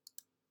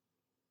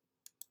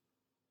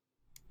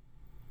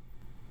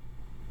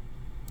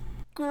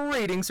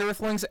Greetings,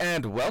 Earthlings,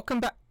 and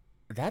welcome back.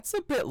 That's a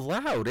bit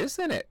loud,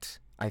 isn't it?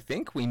 I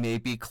think we may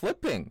be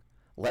clipping.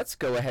 Let's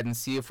go ahead and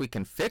see if we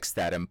can fix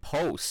that in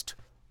post.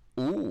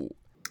 Ooh.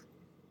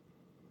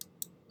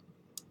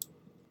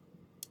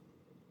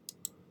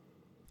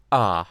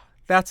 Ah,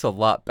 that's a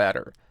lot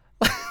better.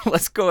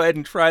 Let's go ahead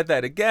and try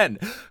that again.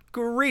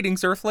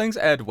 Greetings, Earthlings,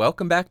 and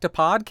welcome back to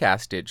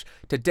Podcastage.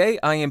 Today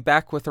I am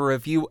back with a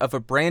review of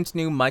a brand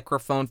new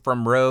microphone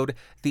from Rode,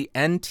 the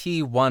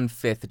NT1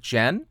 5th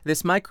Gen.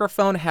 This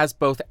microphone has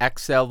both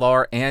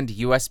XLR and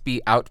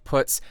USB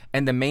outputs,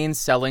 and the main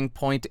selling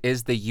point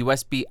is the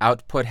USB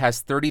output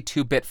has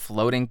 32-bit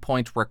floating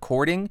point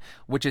recording,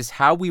 which is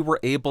how we were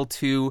able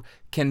to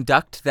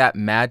conduct that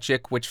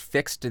magic which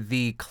fixed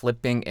the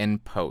clipping in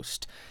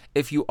post.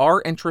 If you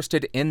are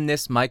interested in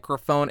this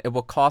microphone, it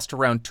will cost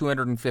around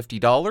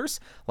 $250.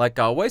 Like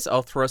always,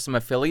 I'll throw some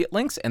affiliate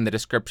links in the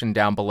description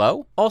down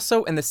below.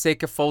 Also, in the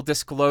sake of full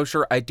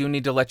disclosure, I do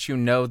need to let you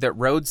know that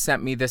Rode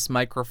sent me this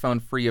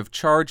microphone free of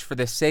charge for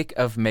the sake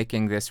of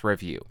making this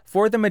review.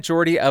 For the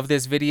majority of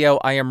this video,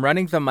 I am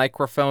running the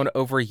microphone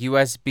over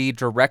USB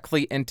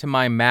directly into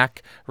my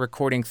Mac,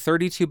 recording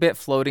 32-bit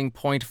floating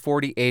point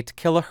 48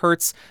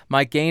 kilohertz.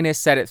 My gain is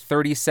set at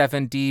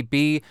 37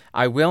 dB.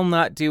 I will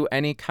not do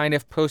any kind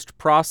of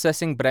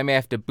post-processing, but I may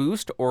have to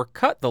boost or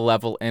cut the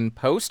level in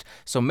post,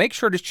 so make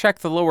sure to check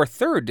the lower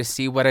third to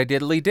see what I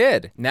diddly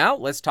did. Now,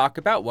 let's talk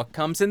about what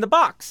comes in the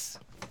box.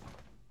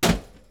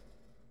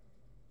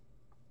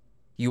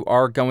 You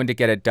are going to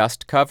get a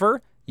dust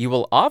cover. You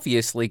will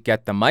obviously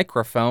get the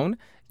microphone.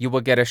 You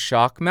will get a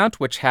shock mount,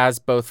 which has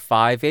both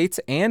 5/8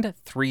 and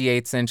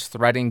 3/8 inch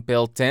threading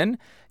built in.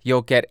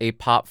 You'll get a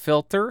pop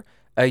filter,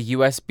 a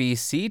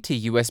USB-C to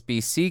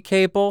USB-C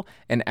cable,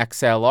 an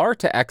XLR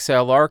to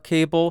XLR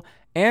cable,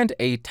 and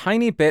a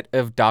tiny bit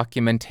of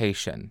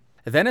documentation.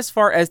 Then as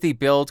far as the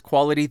build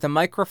quality, the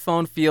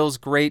microphone feels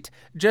great,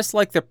 just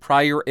like the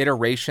prior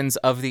iterations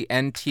of the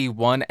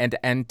NT1 and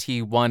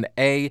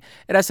NT1A.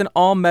 It has an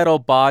all-metal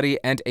body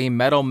and a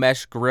metal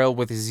mesh grille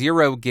with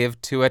zero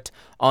give to it.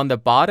 On the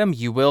bottom,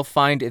 you will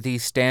find the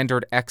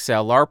standard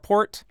XLR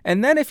port.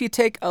 And then if you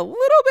take a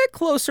little bit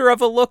closer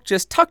of a look,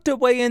 just tucked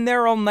away in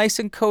there all nice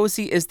and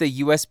cozy is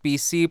the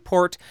USB-C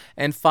port.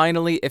 And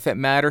finally, if it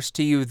matters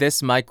to you,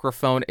 this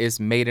microphone is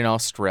made in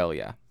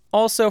Australia.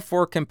 Also,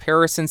 for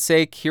comparison's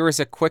sake, here is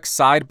a quick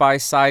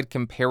side-by-side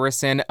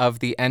comparison of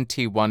the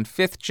NT1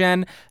 5th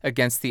Gen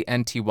against the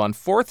NT1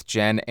 4th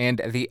Gen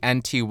and the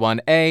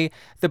NT1A.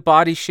 The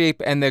body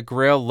shape and the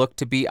grille look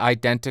to be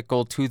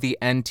identical to the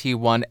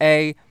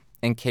NT1A,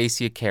 in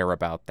case you care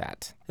about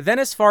that. Then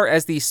as far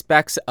as the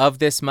specs of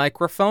this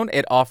microphone,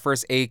 it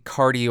offers a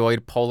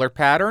cardioid polar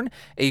pattern,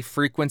 a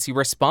frequency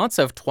response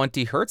of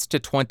 20 Hz to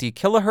 20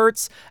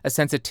 kHz, a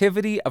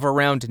sensitivity of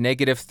around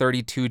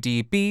 -32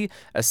 dB,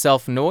 a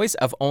self-noise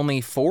of only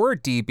 4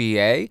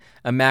 dBA,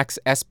 a max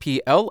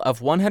SPL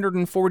of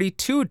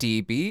 142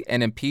 dB,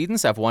 an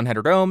impedance of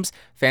 100 ohms,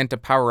 phantom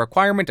power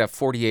requirement of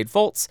 48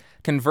 volts,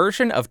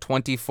 conversion of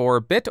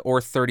 24-bit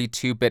or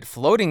 32-bit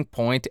floating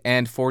point,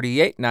 and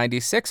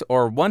 4896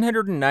 or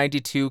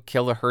 192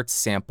 kHz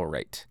sample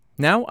rate.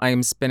 Now I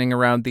am spinning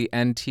around the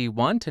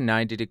NT1 to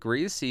 90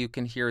 degrees so you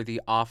can hear the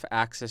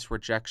off-axis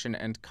rejection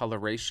and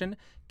coloration.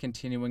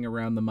 Continuing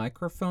around the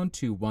microphone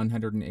to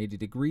 180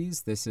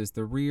 degrees, this is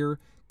the rear.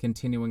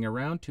 Continuing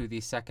around to the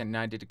second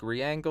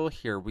 90-degree angle,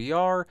 here we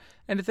are,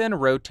 and then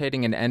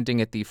rotating and ending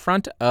at the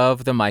front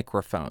of the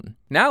microphone.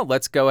 Now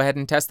let's go ahead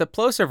and test the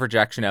plosive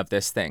rejection of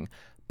this thing.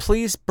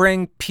 Please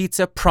bring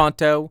pizza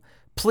pronto.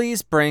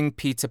 Please bring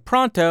pizza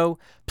pronto.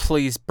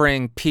 Please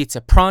bring pizza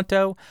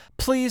pronto.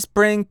 Please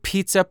bring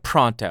pizza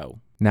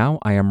pronto. Now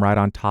I am right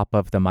on top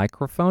of the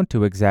microphone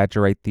to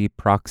exaggerate the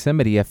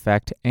proximity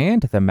effect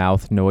and the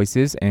mouth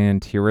noises,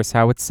 and here is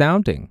how it's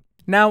sounding.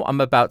 Now I'm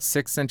about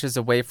 6 inches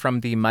away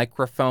from the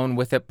microphone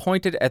with it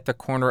pointed at the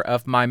corner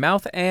of my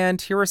mouth, and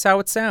here is how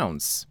it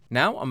sounds.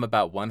 Now I'm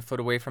about 1 foot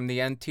away from the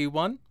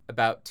NT1,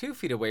 about 2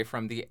 feet away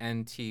from the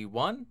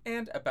NT1,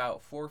 and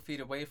about 4 feet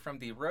away from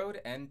the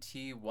Rode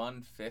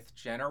NT1 5th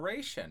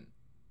generation.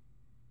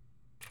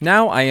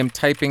 Now I am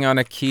typing on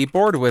a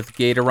keyboard with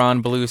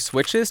Gatoron blue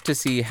switches to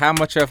see how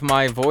much of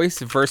my voice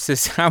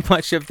versus how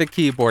much of the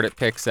keyboard it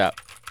picks up.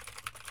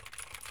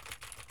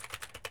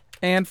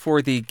 And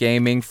for the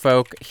gaming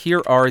folk,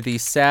 here are the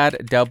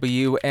SAD,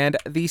 W, and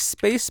the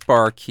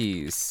spacebar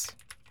keys.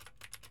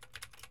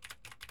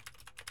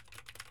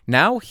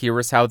 Now, here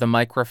is how the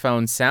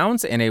microphone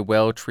sounds in a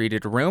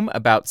well-treated room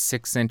about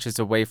 6 inches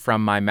away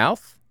from my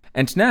mouth.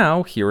 And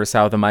now, here is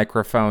how the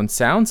microphone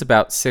sounds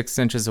about 6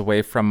 inches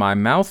away from my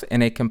mouth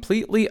in a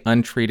completely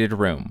untreated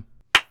room.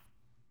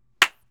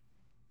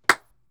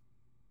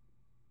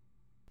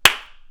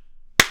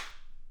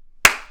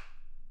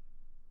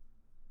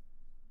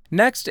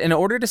 Next, in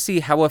order to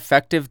see how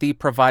effective the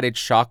provided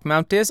shock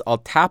mount is, I'll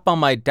tap on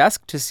my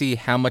desk to see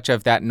how much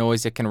of that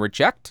noise it can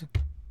reject.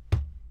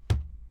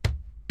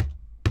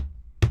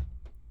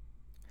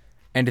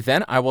 And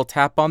then I will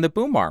tap on the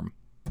boom arm.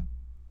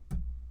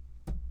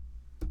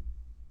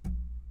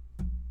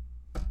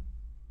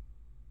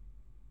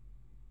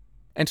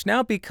 And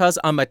now, because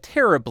I'm a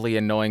terribly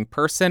annoying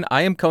person,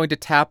 I am going to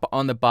tap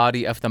on the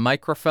body of the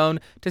microphone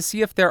to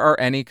see if there are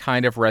any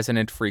kind of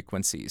resonant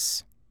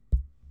frequencies.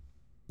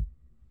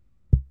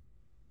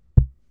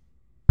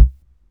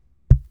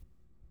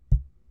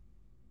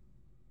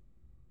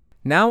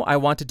 Now I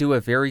want to do a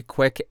very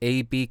quick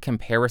A-B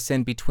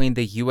comparison between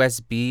the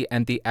USB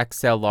and the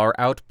XLR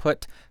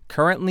output.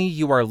 Currently,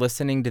 you are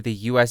listening to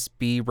the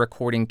USB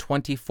recording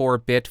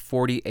 24-bit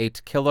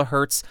 48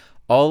 kilohertz.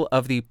 All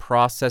of the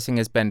processing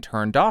has been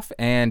turned off,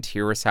 and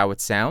here is how it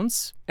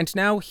sounds. And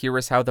now here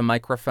is how the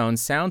microphone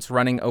sounds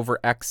running over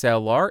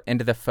XLR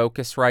into the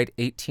Focusrite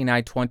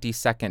 18i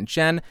 22nd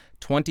Gen,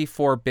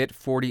 24-bit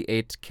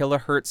 48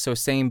 kilohertz, so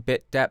same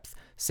bit depth,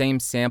 same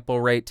sample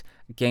rate,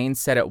 gain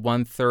set at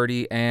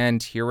 130,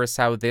 and here is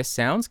how this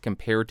sounds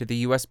compared to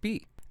the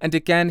USB. And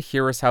again,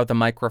 here is how the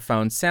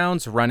microphone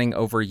sounds running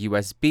over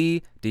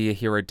USB. Do you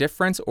hear a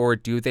difference, or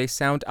do they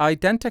sound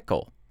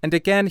identical? And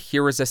again,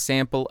 here is a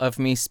sample of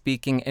me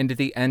speaking into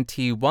the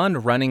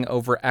NT1 running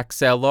over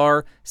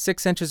XLR,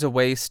 6 inches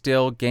away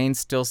still, gain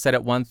still set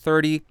at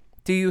 130.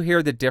 Do you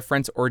hear the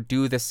difference, or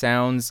do the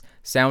sounds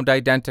sound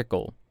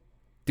identical?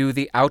 Do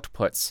the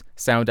outputs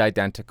sound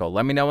identical?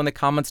 Let me know in the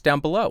comments down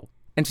below.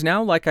 And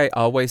now, like I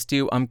always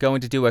do, I'm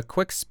going to do a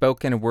quick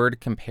spoken word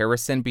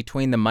comparison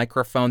between the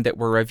microphone that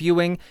we're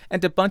reviewing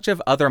and a bunch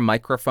of other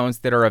microphones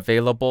that are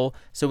available,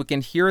 so we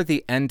can hear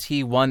the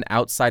NT1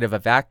 outside of a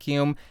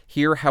vacuum,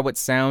 hear how it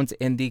sounds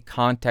in the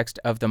context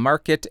of the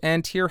market,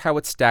 and hear how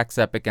it stacks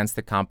up against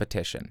the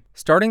competition.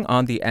 Starting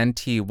on the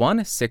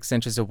NT1, 6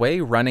 inches away,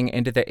 running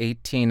into the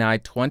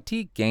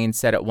 18i20, gain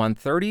set at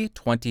 130,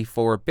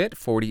 24-bit,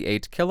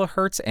 48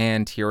 kilohertz,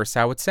 and here's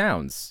how it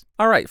sounds.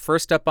 Alright,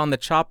 first up on the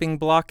chopping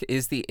block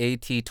is the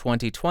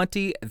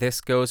AT2020.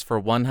 This goes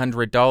for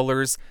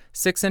 $100.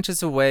 6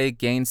 inches away,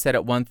 gain set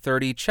at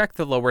 130. Check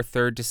the lower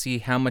third to see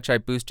how much I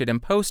boosted in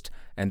post,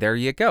 and there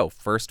you go,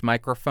 first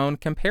microphone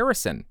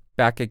comparison.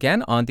 Back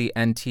again on the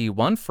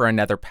NT1 for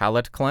another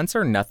palette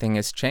cleanser. Nothing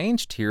has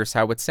changed. Here's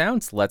how it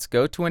sounds. Let's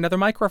go to another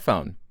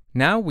microphone.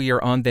 Now we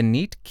are on the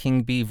Neat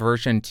King Bee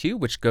version 2,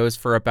 which goes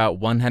for about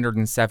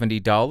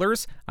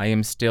 $170. I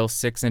am still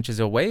 6 inches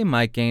away.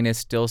 My gain is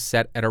still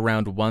set at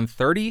around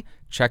 130.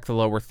 Check the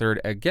lower third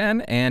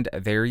again, and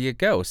there you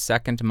go.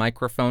 Second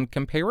microphone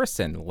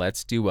comparison.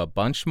 Let's do a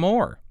bunch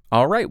more.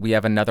 All right, we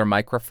have another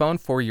microphone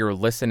for your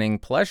listening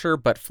pleasure,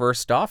 but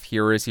first off,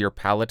 here is your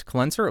palette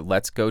cleanser.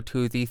 Let's go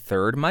to the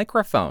third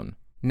microphone.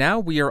 Now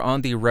we are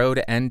on the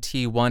Rode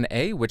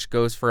NT1A, which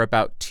goes for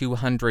about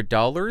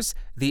 $200.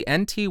 The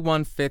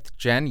NT1 5th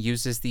Gen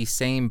uses the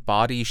same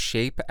body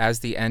shape as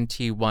the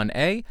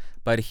NT1A,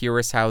 but here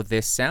is how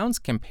this sounds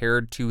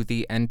compared to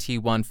the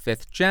NT1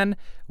 5th Gen.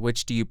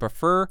 Which do you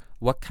prefer?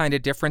 What kind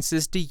of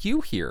differences do you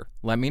hear?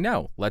 Let me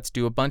know. Let's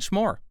do a bunch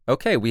more.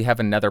 Okay, we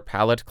have another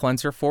palette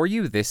cleanser for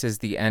you. This is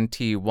the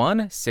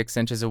NT1, 6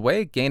 inches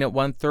away, gain at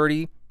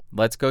 130.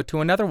 Let's go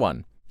to another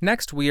one.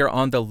 Next, we are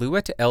on the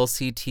Lewitt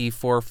LCT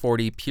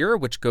 440 Pure,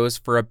 which goes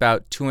for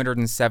about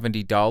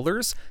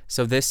 $270.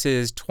 So this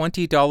is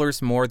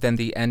 $20 more than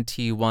the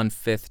NT1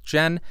 5th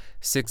Gen.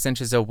 6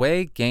 inches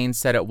away, gain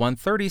set at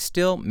 130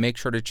 still. Make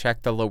sure to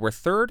check the lower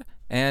third,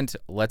 and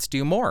let's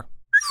do more.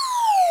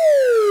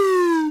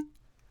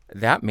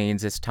 That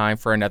means it's time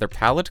for another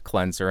palette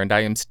cleanser, and I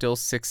am still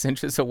 6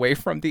 inches away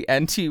from the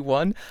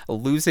NT1,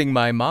 losing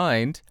my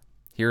mind.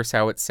 Here's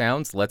how it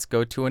sounds. Let's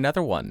go to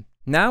another one.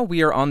 Now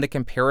we are on the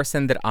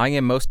comparison that I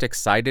am most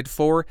excited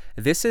for.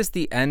 This is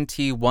the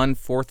NT1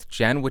 4th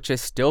Gen, which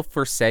is still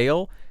for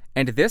sale,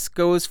 and this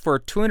goes for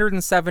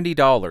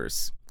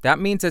 $270. That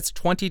means it's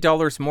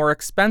 $20 more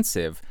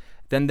expensive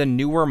than the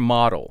newer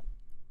model.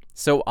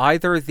 So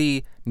either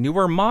the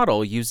newer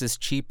model uses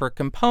cheaper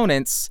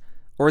components,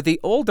 or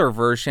the older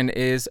version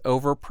is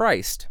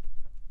overpriced.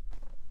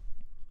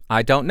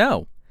 I don't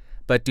know,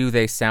 but do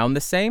they sound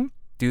the same?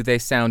 Do they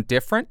sound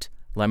different?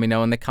 Let me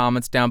know in the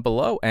comments down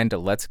below, and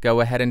let's go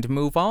ahead and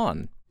move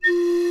on.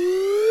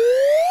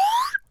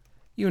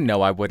 You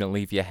know I wouldn't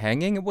leave you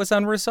hanging. It was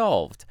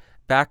unresolved.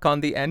 Back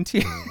on the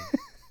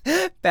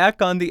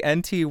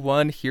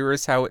NT1, here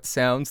is how it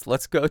sounds.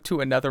 Let's go to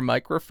another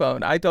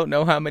microphone. I don't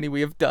know how many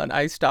we have done.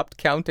 I stopped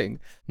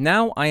counting.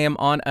 Now I am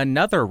on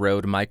another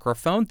Rode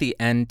microphone, the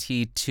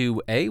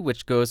NT2A,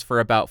 which goes for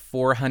about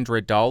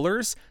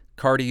 $400.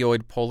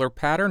 Cardioid polar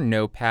pattern,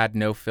 no pad,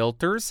 no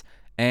filters.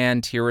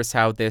 And here is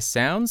how this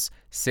sounds.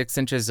 6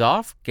 inches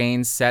off,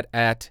 gain set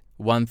at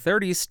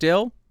 130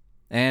 still.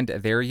 And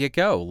there you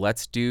go.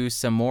 Let's do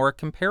some more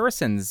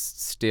comparisons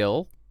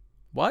still.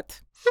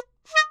 What?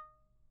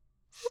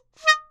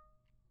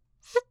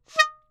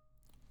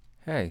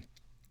 Hey,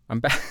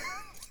 I'm back.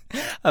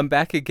 I'm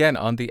back again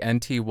on the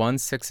NT1,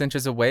 6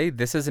 inches away.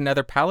 This is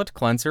another palette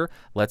cleanser.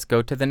 Let's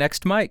go to the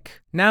next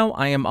mic. Now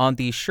I am on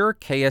the Shure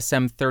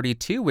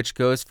KSM32, which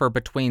goes for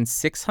between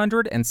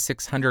 $600 and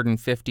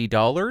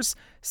 $650.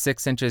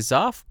 6 inches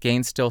off,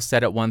 gain still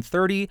set at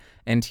 130,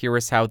 and here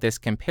is how this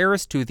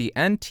compares to the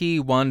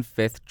NT1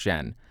 5th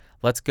Gen.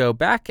 Let's go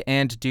back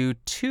and do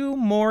two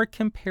more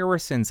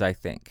comparisons, I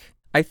think.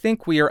 I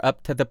think we are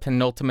up to the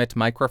penultimate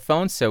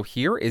microphone, so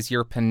here is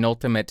your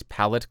penultimate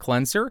palette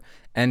cleanser.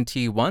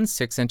 NT1,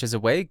 6 inches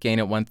away, gain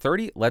at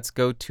 130. Let's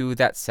go to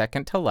that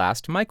second to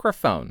last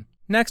microphone.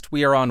 Next,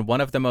 we are on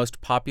one of the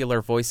most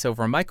popular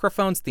voiceover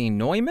microphones, the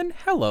Neumann.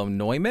 Hello,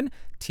 Neumann,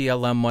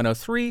 TLM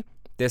 103.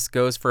 This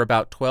goes for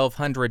about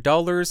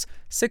 $1,200,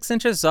 6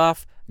 inches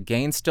off,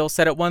 gain still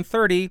set at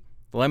 130.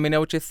 Let me know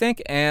what you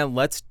think, and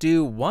let's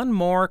do one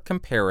more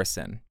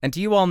comparison. And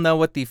you all know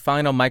what the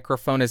final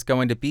microphone is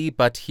going to be,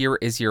 but here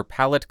is your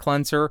palette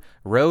cleanser,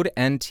 Rode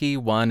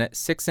NT1,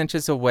 6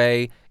 inches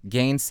away,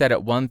 gain set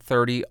at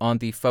 130 on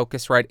the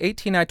Focusrite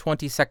 18i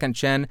 22nd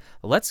Gen.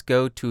 Let's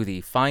go to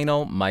the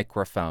final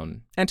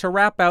microphone. And to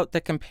wrap out the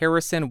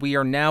comparison, we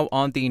are now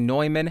on the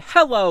Neumann.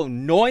 Hello,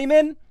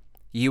 Neumann!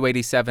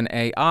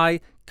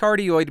 U87AI,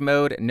 cardioid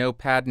mode, no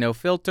pad, no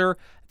filter.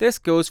 This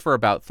goes for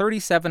about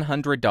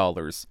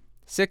 $3,700.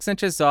 6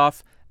 inches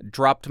off,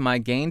 dropped my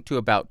gain to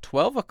about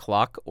 12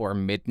 o'clock or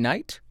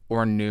midnight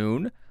or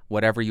noon,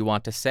 whatever you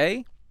want to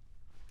say.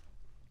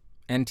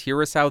 And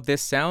here is how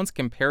this sounds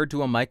compared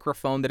to a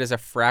microphone that is a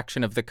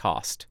fraction of the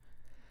cost.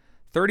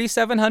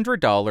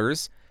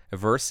 $3,700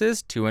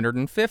 versus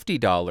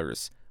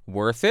 $250.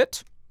 Worth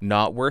it?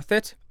 Not worth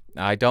it?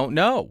 I don't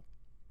know.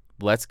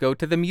 Let's go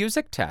to the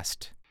music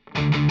test.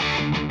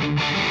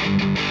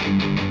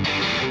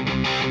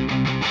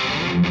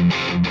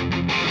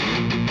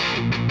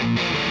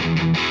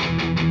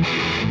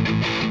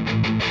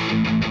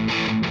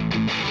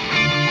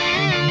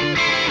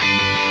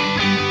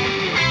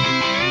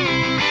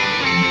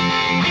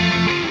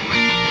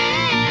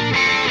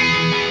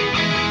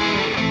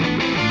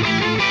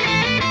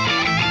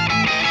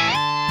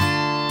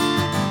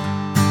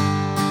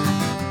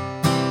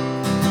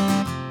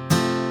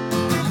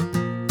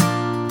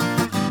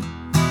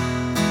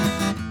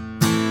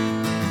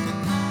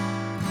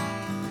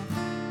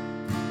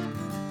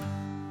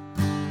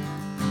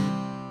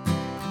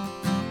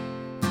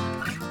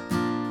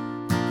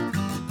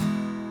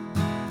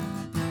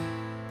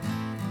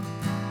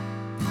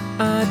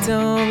 I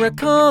don't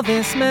recall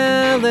this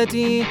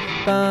melody,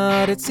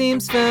 but it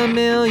seems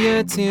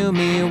familiar to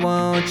me.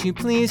 Won't you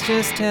please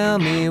just tell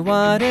me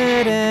what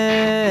it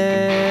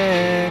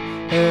is?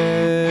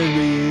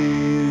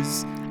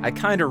 I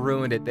kind of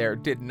ruined it there,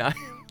 didn't I?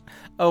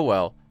 Oh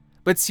well.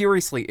 But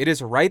seriously, it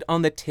is right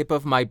on the tip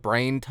of my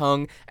brain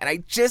tongue, and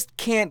I just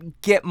can't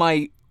get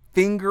my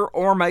finger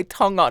or my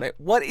tongue on it.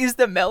 What is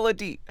the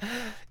melody?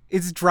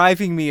 It's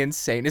driving me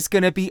insane. It's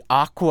gonna be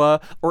Aqua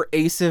or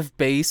Ace of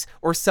Base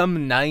or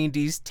some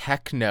 90s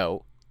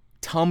techno.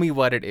 Tell me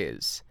what it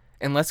is,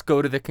 and let's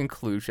go to the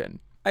conclusion.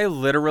 I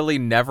literally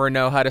never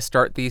know how to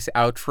start these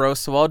outros,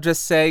 so I'll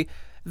just say,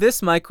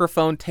 this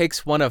microphone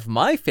takes one of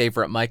my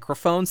favorite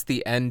microphones,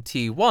 the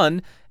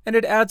NT1, and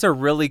it adds a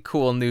really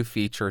cool new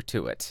feature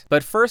to it.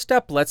 But first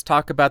up, let's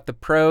talk about the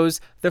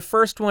pros. The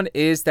first one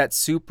is that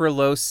super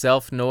low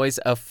self-noise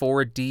of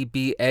 4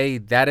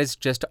 dBA. That is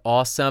just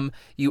awesome.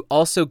 You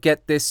also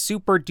get this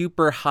super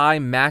duper high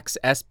max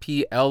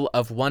SPL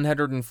of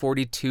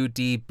 142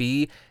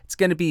 dB. It's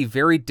going to be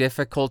very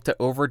difficult to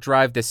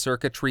overdrive the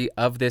circuitry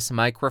of this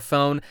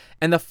microphone.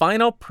 And the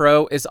final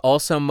pro is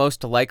also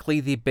most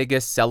likely the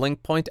biggest selling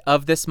point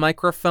of this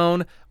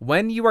microphone.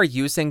 When you are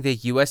using the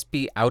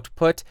USB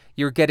output,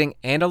 you're getting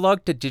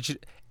analog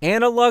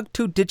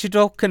to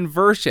digital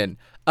conversion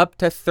up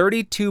to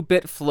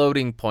 32-bit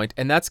floating point,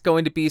 and that's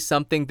going to be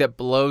something that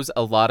blows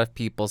a lot of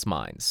people's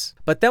minds.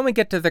 But then we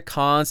get to the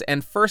cons,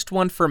 and first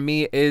one for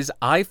me is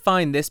I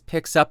find this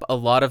picks up a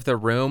lot of the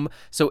room.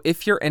 So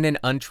if you're in an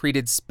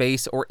untreated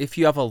space or if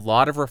you have a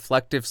lot of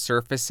reflective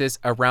surfaces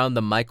around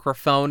the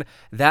microphone,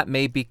 that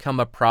may become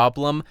a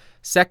problem.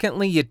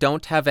 Secondly, you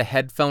don't have a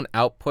headphone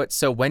output,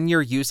 so when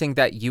you're using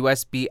that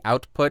USB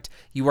output,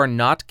 you are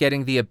not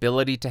getting the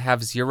ability to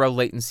have zero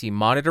latency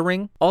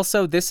monitoring.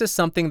 Also, this is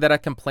something that I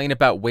complain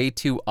about way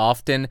too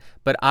often,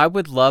 but I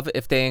would love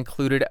if they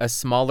included a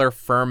smaller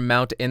firm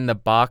mount in the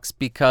box,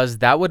 because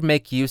that would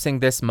make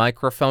using this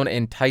microphone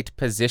in tight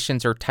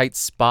positions or tight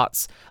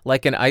spots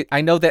like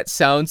I know that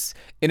sounds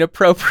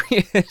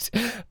inappropriate,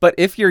 but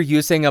if you're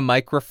using a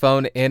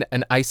microphone in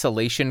an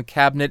isolation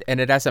cabinet and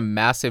it has a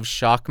massive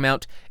shock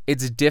mount,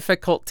 it's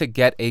difficult to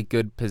get a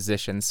good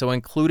position. So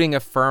including a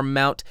firm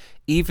mount,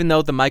 even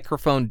though the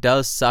microphone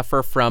does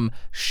suffer from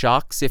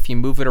shocks if you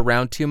move it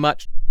around too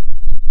much.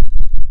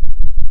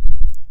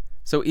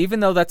 So even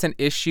though that's an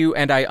issue,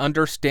 and I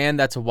understand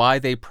that's why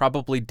they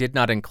probably did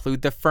not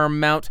include the firm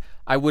mount,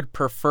 I would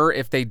prefer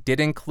if they did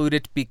include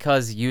it,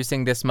 because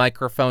using this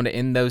microphone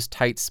in those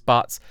tight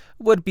spots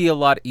would be a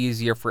lot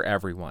easier for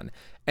everyone.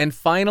 And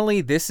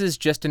finally, this is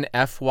just an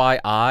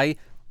FYI.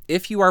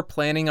 If you are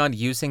planning on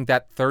using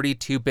that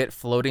 32-bit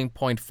floating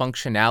point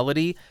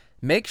functionality,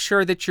 make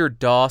sure that your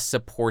DAW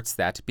supports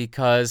that,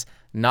 because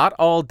not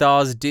all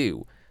DAWs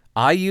do.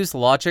 I use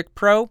Logic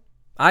Pro.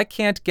 I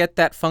can't get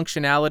that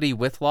functionality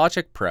with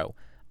Logic Pro.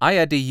 I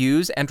had to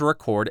use and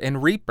record in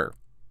Reaper.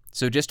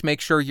 So just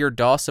make sure your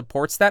DAW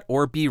supports that,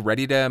 or be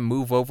ready to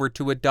move over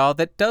to a DAW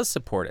that does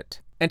support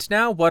it. And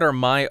now, what are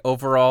my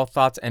overall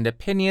thoughts and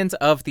opinions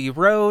of the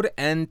Rode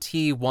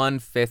NT1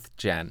 5th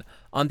Gen?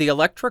 On the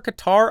electric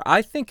guitar,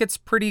 I think it's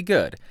pretty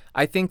good.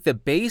 I think the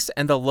bass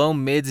and the low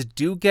mids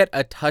do get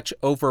a touch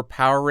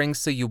overpowering,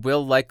 so you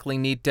will likely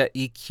need to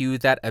EQ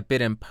that a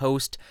bit in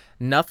post.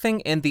 Nothing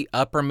in the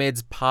upper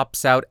mids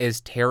pops out as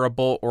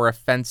terrible or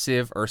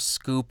offensive or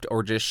scooped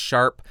or just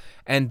sharp.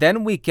 And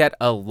then we get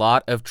a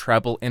lot of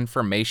treble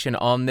information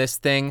on this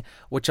thing,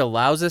 which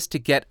allows us to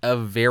get a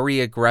very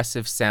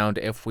aggressive sound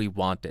if we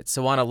want it.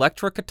 So on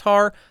electric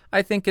guitar,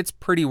 I think it's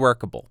pretty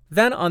workable.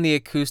 Then on the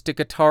acoustic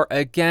guitar,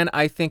 again,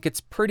 I think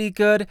it's pretty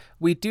good.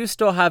 We do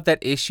still have that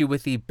issue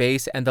with the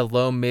bass and the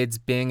low mids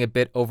being a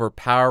bit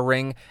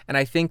overpowering, and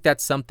I think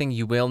that's something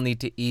you will need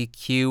to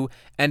EQ.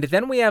 And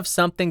then we have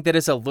something that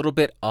is a little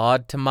bit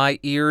odd to my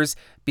ears.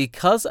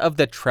 Because of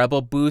the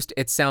treble boost,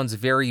 it sounds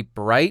very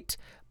bright,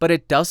 but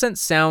it doesn't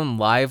sound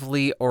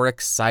lively or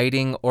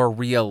exciting or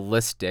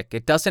realistic.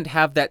 It doesn't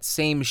have that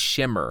same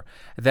shimmer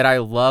that I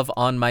love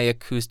on my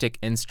acoustic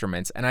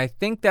instruments, and I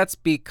think that's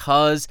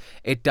because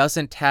it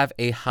doesn't have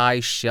a high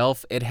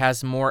shelf. It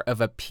has more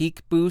of a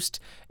peak boost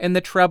in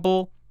the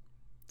treble,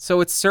 so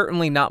it's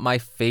certainly not my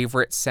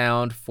favorite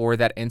sound for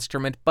that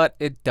instrument, but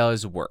it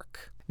does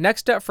work.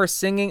 Next up for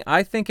singing,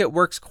 I think it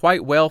works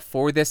quite well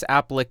for this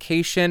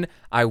application.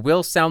 I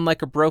will sound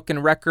like a broken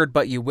record,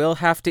 but you will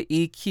have to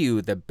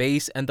EQ the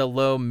bass and the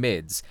low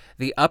mids.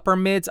 The upper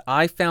mids,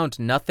 I found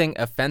nothing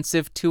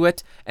offensive to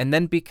it, and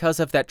then because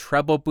of that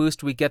treble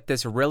boost, we get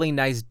this really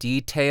nice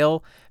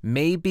detail.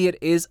 Maybe it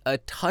is a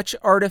touch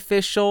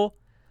artificial,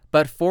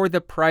 but for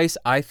the price,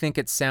 I think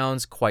it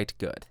sounds quite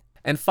good.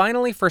 And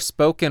finally, for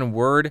spoken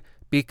word,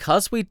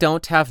 because we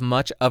don't have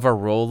much of a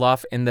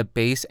roll-off in the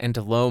bass and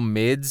low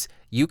mids,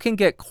 you can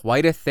get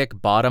quite a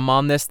thick bottom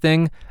on this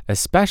thing,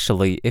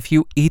 especially if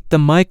you eat the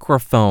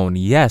microphone.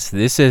 Yes,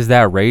 this is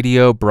that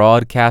radio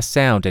broadcast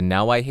sound, and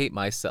now I hate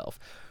myself.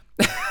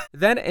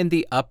 Then in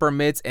the upper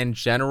mids and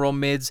general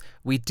mids,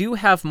 we do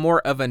have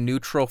more of a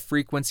neutral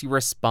frequency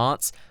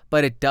response,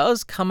 but it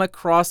does come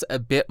across a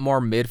bit more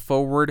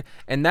mid-forward,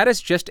 and that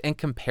is just in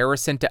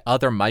comparison to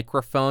other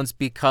microphones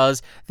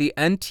because the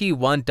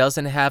NT1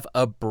 doesn't have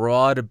a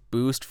broad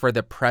boost for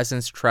the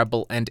presence,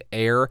 treble, and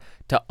air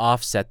to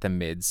offset the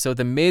mids. So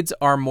the mids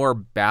are more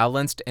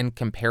balanced in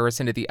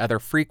comparison to the other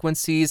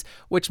frequencies,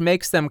 which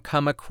makes them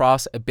come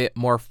across a bit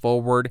more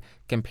forward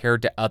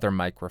compared to other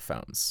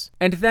microphones.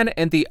 And then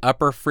in the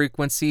upper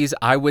frequencies,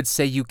 I would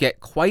say you get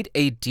quite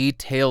a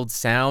detailed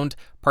sound,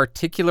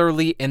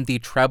 particularly in the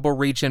treble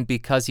region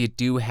because you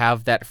do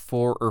have that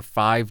 4 or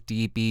 5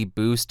 dB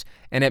boost,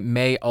 and it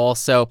may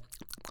also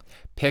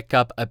pick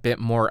up a bit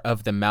more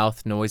of the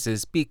mouth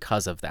noises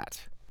because of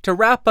that. To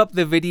wrap up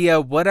the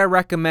video, would I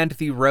recommend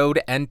the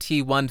Rode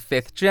NT1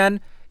 5th Gen?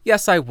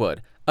 Yes, I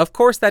would. Of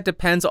course, that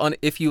depends on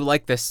if you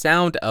like the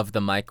sound of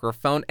the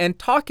microphone, and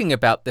talking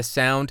about the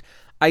sound,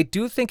 I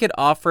do think it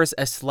offers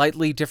a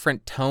slightly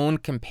different tone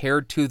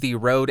compared to the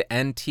Rode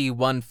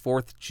NT1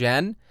 4th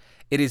Gen.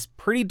 It is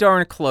pretty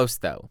darn close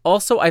though.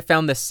 Also, I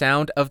found the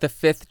sound of the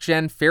 5th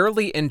Gen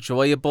fairly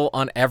enjoyable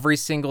on every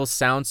single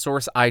sound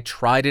source I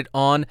tried it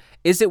on.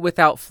 Is it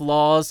without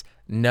flaws?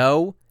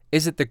 No.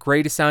 Is it the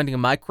greatest sounding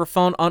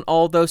microphone on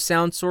all those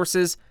sound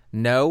sources?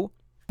 No.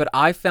 But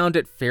I found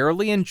it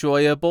fairly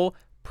enjoyable,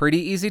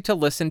 pretty easy to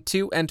listen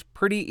to, and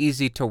pretty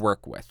easy to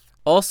work with.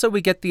 Also, we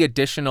get the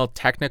additional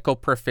technical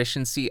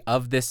proficiency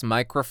of this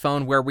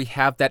microphone where we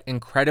have that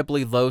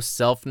incredibly low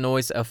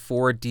self-noise of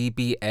 4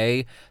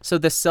 dBA, so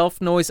the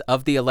self-noise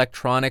of the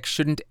electronics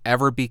shouldn't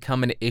ever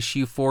become an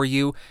issue for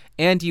you,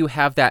 and you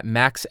have that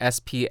max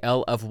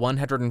SPL of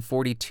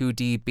 142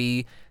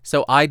 dB,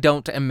 so I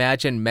don't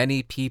imagine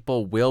many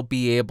people will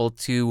be able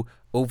to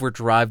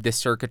overdrive the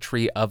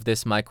circuitry of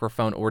this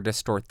microphone or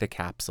distort the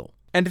capsule.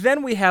 And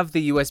then we have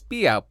the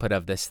USB output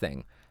of this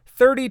thing.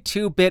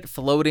 32-bit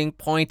floating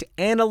point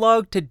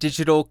analog to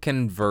digital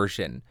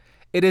conversion.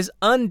 It is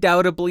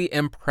undoubtedly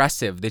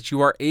impressive that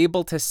you are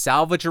able to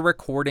salvage a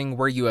recording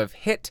where you have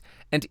hit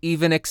and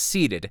even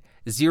exceeded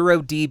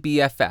 0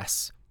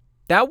 dBFS.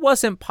 That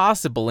wasn't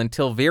possible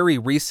until very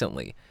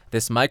recently.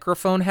 This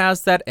microphone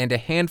has that, and a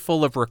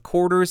handful of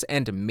recorders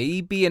and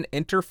maybe an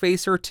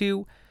interface or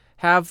two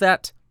have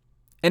that,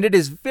 and it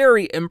is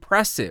very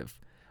impressive.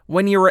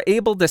 When you are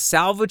able to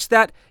salvage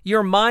that,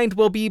 your mind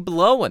will be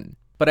blown.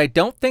 But I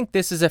don't think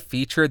this is a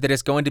feature that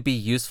is going to be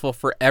useful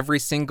for every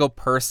single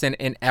person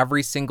in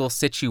every single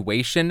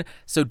situation,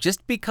 so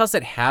just because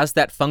it has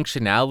that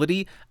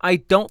functionality, I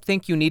don't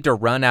think you need to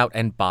run out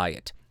and buy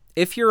it.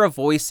 If you're a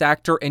voice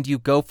actor and you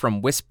go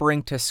from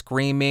whispering to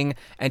screaming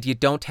and you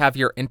don't have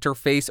your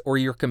interface or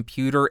your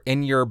computer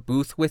in your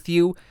booth with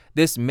you,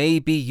 this may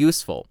be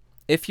useful.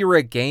 If you're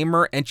a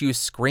gamer and you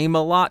scream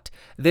a lot,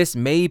 this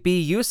may be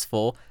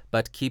useful,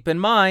 but keep in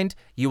mind,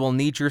 you will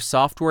need your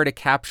software to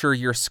capture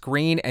your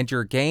screen and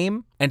your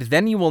game, and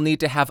then you will need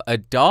to have a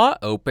DAW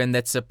open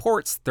that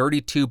supports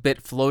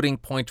 32-bit floating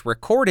point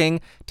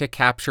recording to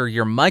capture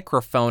your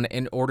microphone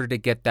in order to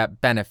get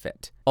that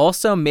benefit.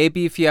 Also,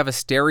 maybe if you have a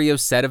stereo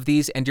set of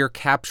these and you're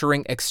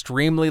capturing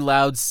extremely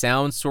loud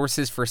sound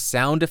sources for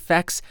sound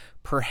effects,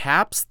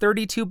 perhaps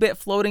 32-bit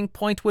floating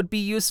point would be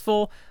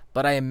useful,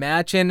 but I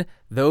imagine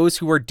those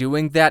who are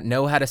doing that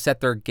know how to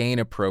set their gain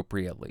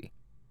appropriately.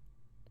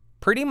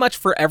 Pretty much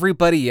for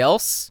everybody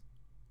else,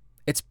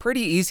 it's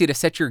pretty easy to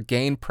set your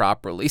gain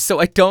properly, so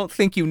I don't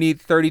think you need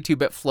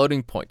 32-bit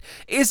floating point.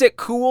 Is it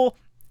cool?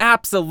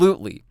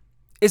 Absolutely.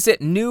 Is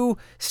it new,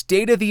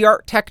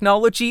 state-of-the-art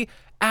technology?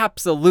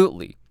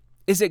 Absolutely.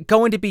 Is it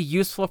going to be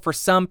useful for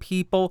some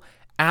people?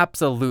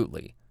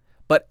 Absolutely.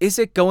 But is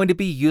it going to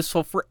be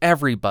useful for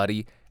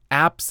everybody?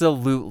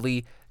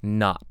 Absolutely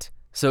not.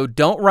 So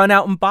don't run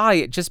out and buy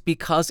it just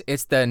because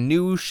it's the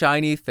new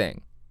shiny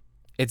thing.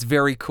 It's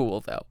very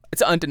cool, though.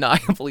 It's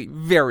undeniably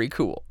very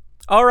cool.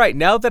 All right,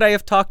 now that I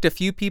have talked a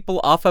few people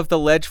off of the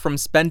ledge from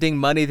spending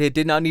money they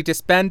did not need to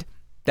spend,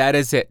 that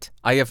is it.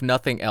 I have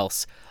nothing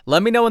else.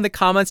 Let me know in the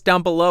comments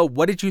down below,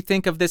 what did you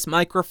think of this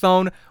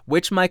microphone?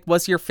 Which mic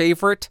was your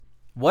favorite?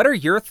 What are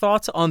your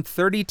thoughts on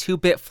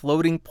 32-bit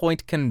floating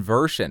point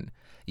conversion?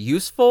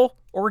 Useful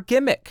or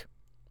gimmick?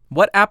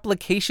 What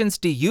applications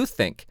do you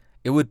think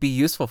it would be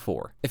useful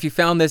for? If you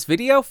found this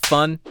video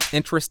fun,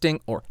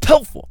 interesting, or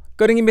helpful,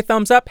 go ahead and give me a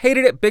thumbs up.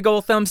 Hated it, big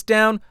ol' thumbs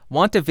down.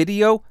 Want a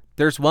video?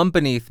 There's one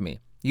beneath me.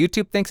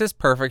 YouTube thinks it's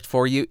perfect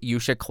for you. You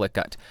should click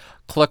it.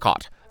 Click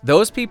it.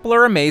 Those people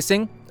are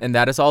amazing, and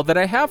that is all that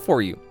I have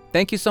for you.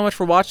 Thank you so much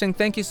for watching.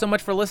 Thank you so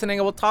much for listening.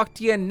 I will talk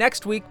to you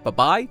next week.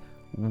 Bye-bye.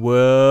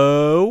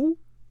 Whoa.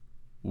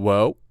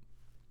 Whoa.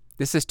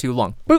 This is too long. Boop.